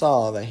dragon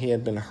saw that he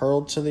had been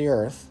hurled to the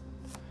earth,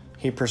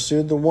 he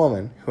pursued the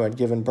woman who had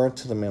given birth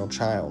to the male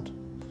child.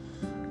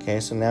 Okay,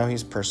 so now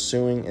he's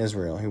pursuing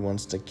Israel. He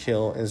wants to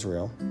kill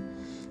Israel.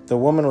 The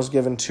woman was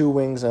given 2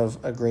 wings of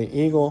a great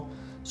eagle,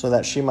 so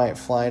that she might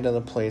fly to the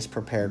place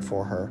prepared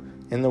for her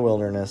in the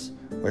wilderness,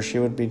 where she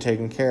would be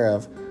taken care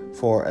of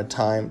for a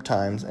time,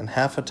 times, and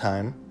half a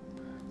time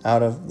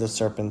out of the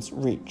serpent's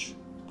reach.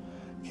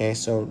 Okay,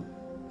 so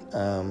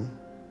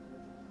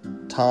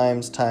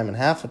times, time, and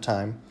half a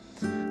time,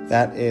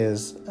 that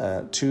is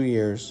 2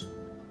 years,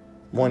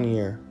 1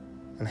 year,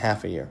 and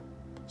half a year.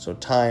 So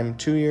time,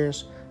 2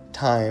 years,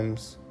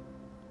 times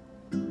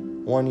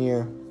 1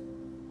 year,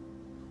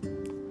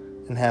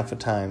 and half a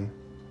time,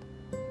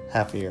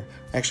 half a year.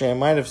 Actually, I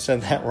might have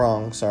said that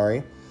wrong,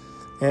 sorry.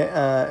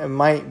 It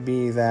might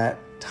be that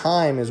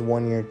time is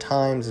 1 year,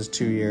 times is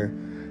 2 year,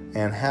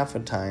 and half a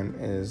time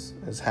is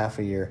half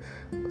a year.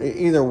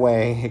 Either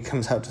way, it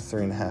comes out to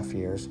 3.5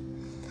 years.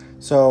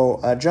 So,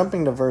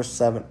 jumping to verse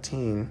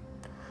 17,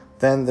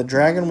 then the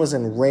dragon was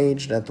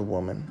enraged at the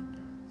woman,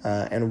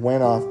 and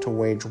went off to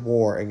wage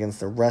war against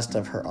the rest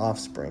of her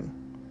offspring.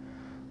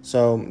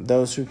 So,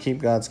 those who keep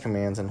God's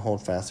commands and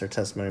hold fast their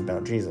testimony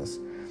about Jesus.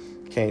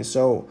 Okay,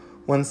 so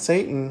when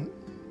Satan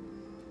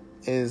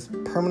is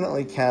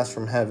permanently cast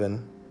from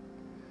heaven,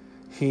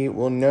 he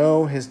will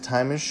know his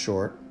time is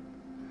short,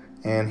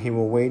 and he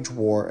will wage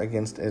war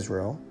against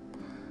Israel,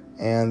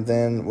 and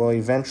then will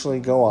eventually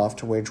go off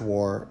to wage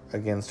war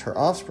against her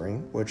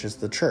offspring, which is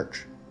the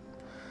church.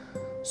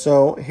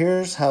 So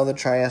here's how the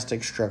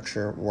triastic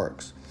structure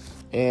works.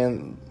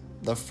 In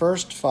the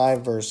first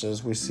 5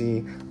 verses, we see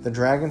the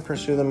dragon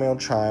pursue the male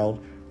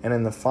child, and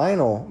in the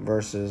final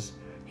verses,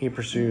 he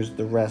pursues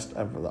the rest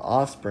of the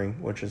offspring,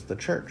 which is the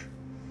church.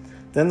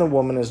 Then the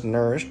woman is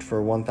nourished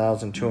for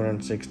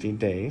 1,260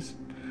 days,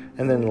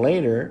 and then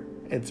later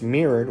it's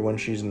mirrored when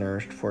she's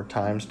nourished for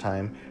times,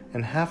 time,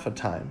 and half a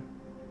time.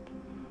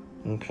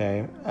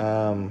 Okay,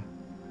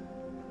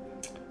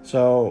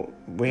 so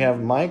we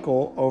have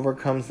Michael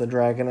overcomes the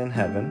dragon in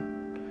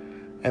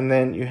heaven, and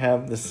then you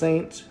have the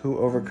saints who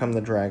overcome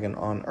the dragon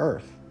on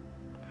earth.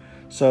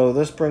 So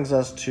this brings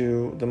us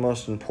to the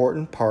most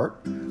important part,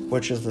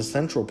 which is the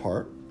central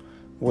part,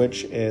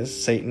 which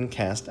is Satan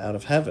cast out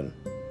of heaven.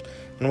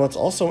 And what's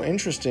also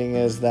interesting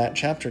is that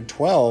chapter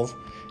 12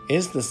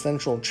 is the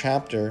central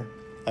chapter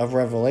of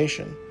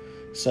Revelation.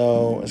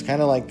 So it's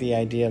kind of like the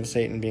idea of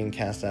Satan being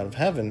cast out of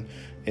heaven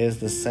is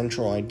the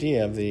central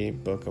idea of the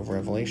book of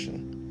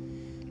Revelation.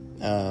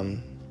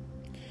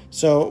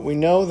 So we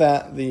know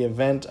that the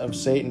event of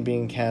Satan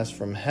being cast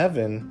from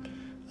heaven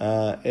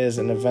is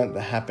an event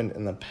that happened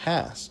in the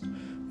past,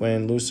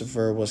 when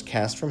Lucifer was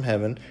cast from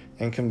heaven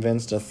and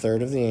convinced a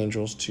third of the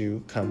angels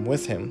to come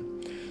with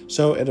him.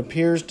 So it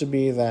appears to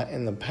be that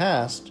in the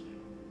past,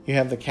 you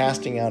have the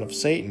casting out of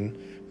Satan,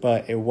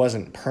 but it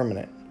wasn't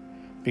permanent,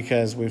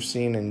 because we've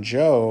seen in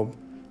Job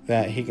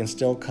that he can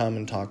still come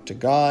and talk to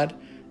God,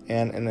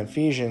 and in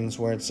Ephesians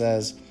where it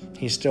says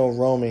he's still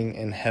roaming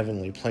in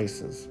heavenly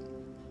places.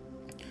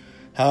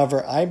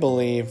 However, I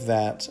believe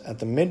that at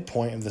the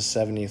midpoint of the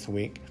 70th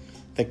week,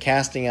 the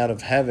casting out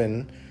of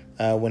heaven,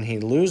 when he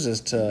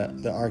loses to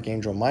the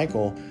Archangel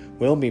Michael,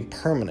 will be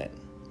permanent.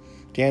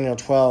 Daniel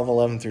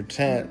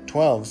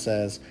 12:11-12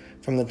 says,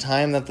 "From the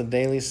time that the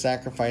daily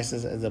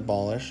sacrifices is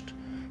abolished,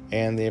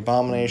 and the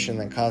abomination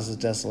that causes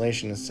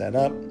desolation is set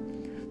up,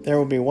 there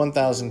will be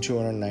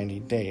 1,290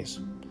 days."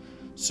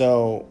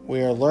 So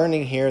we are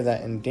learning here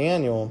that in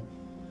Daniel,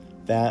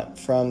 that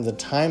from the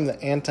time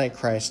the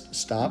Antichrist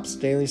stops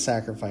daily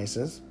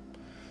sacrifices,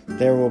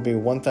 there will be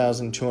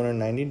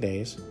 1,290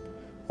 days,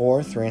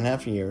 or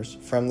 3.5 years,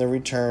 from the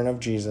return of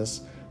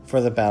Jesus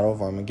for the Battle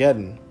of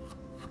Armageddon.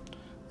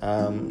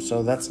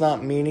 So that's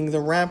not meaning the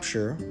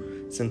rapture,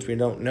 since we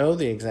don't know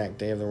the exact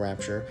day of the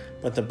rapture,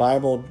 but the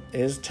Bible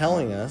is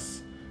telling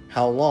us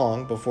how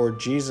long before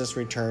Jesus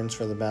returns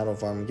for the Battle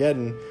of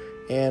Armageddon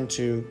and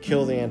to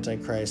kill the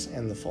Antichrist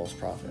and the false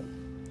prophet.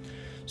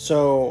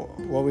 So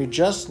what we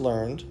just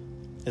learned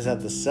is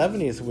that the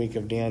 70th week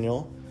of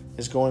Daniel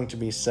is going to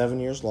be 7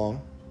 years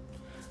long.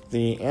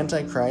 The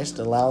Antichrist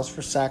allows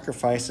for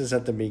sacrifices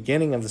at the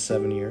beginning of the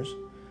 7 years.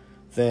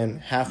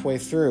 Then halfway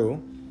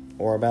through,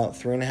 or about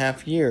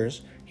 3.5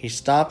 years, he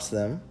stops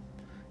them,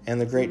 and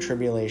the Great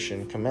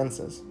Tribulation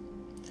commences.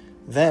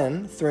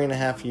 Then,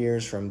 3.5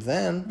 years from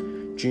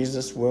then,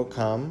 Jesus will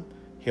come.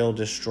 He'll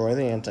destroy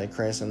the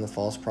Antichrist and the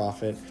false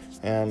prophet,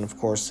 and of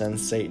course send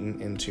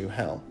Satan into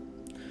hell.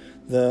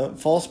 The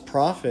false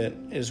prophet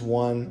is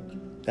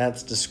one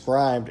that's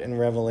described in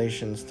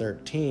Revelation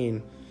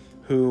 13,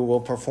 who will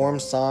perform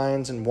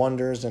signs and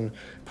wonders and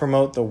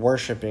promote the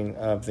worshiping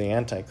of the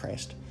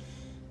Antichrist.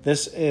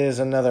 This is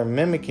another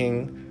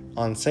mimicking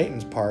on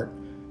Satan's part.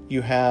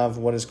 You have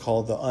what is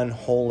called the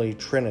unholy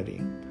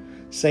trinity.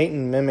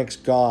 Satan mimics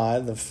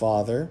God the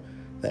Father,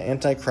 the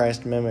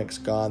Antichrist mimics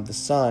God the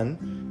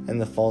Son, and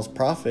the false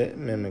prophet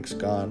mimics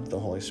God the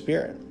Holy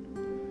Spirit.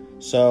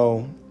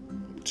 So,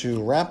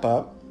 to wrap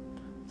up,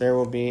 there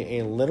will be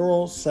a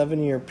literal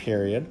 7-year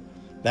period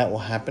that will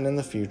happen in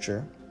the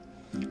future.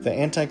 The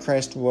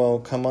Antichrist will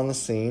come on the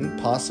scene,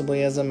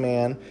 possibly as a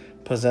man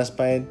possessed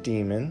by a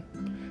demon,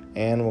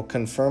 and will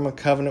confirm a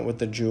covenant with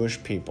the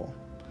Jewish people.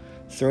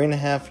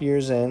 3.5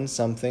 years in,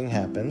 something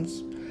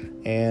happens,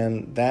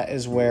 and that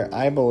is where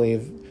I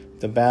believe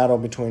the battle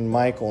between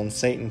Michael and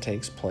Satan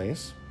takes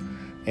place.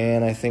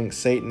 And I think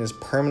Satan is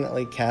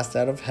permanently cast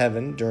out of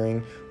heaven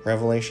during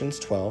Revelations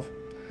 12,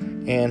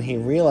 and he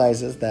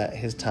realizes that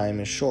his time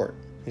is short.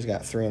 He's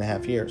got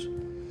 3.5 years.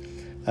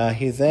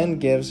 He then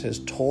gives his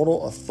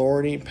total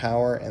authority,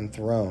 power, and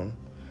throne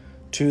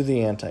to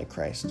the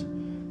Antichrist,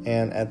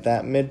 and at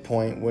that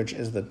midpoint, which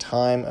is the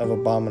time of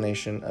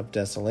abomination of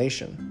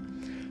desolation.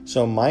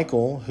 So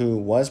Michael, who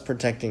was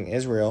protecting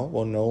Israel,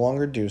 will no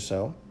longer do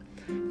so,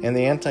 and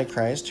the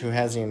Antichrist, who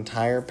has the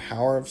entire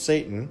power of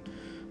Satan,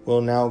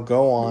 will now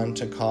go on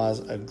to cause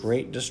a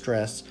great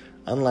distress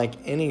unlike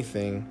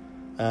anything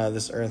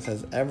this earth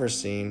has ever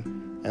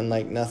seen, and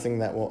like nothing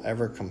that will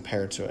ever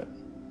compare to it.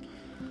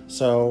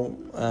 So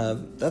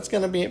that's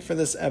going to be it for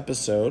this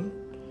episode.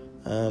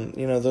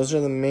 Those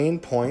are the main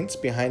points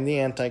behind the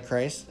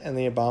Antichrist and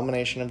the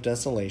abomination of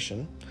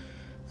desolation.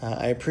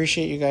 I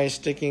appreciate you guys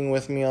sticking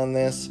with me on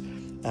this.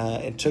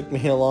 It took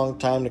me a long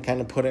time to kind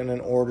of put it in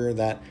an order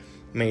that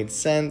made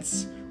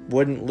sense,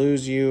 wouldn't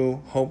lose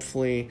you,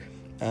 hopefully.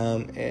 I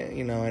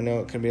know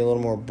it could be a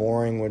little more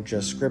boring with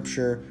just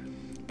scripture,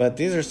 but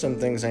these are some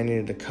things I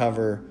needed to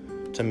cover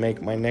to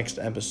make my next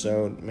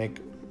episode make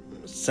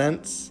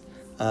sense,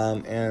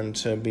 and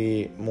to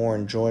be more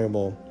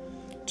enjoyable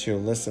to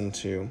listen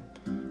to.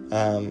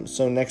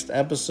 So next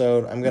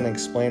episode, I'm going to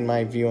explain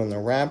my view on the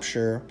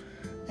rapture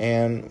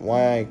and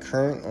why I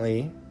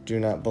currently do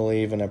not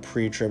believe in a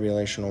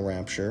pre-tribulational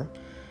rapture,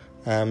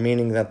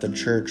 meaning that the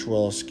church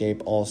will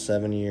escape all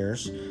 7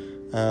 years,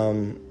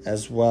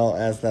 as well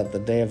as that the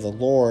day of the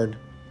Lord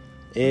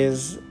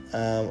is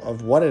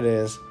of what it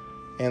is,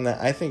 and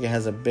that I think it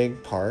has a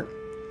big part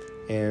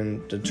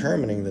in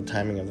determining the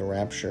timing of the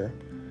rapture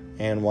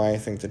and why I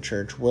think the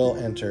church will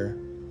enter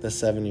the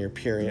 7-year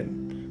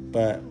period,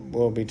 but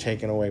will be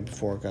taken away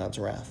before God's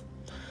wrath.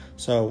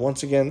 So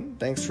once again,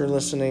 thanks for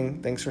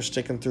listening. Thanks for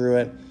sticking through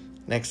it.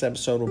 Next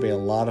episode will be a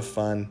lot of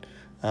fun,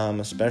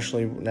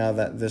 especially now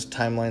that this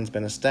timeline's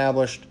been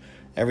established.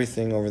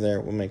 Everything over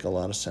there will make a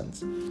lot of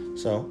sense.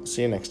 So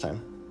see you next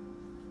time.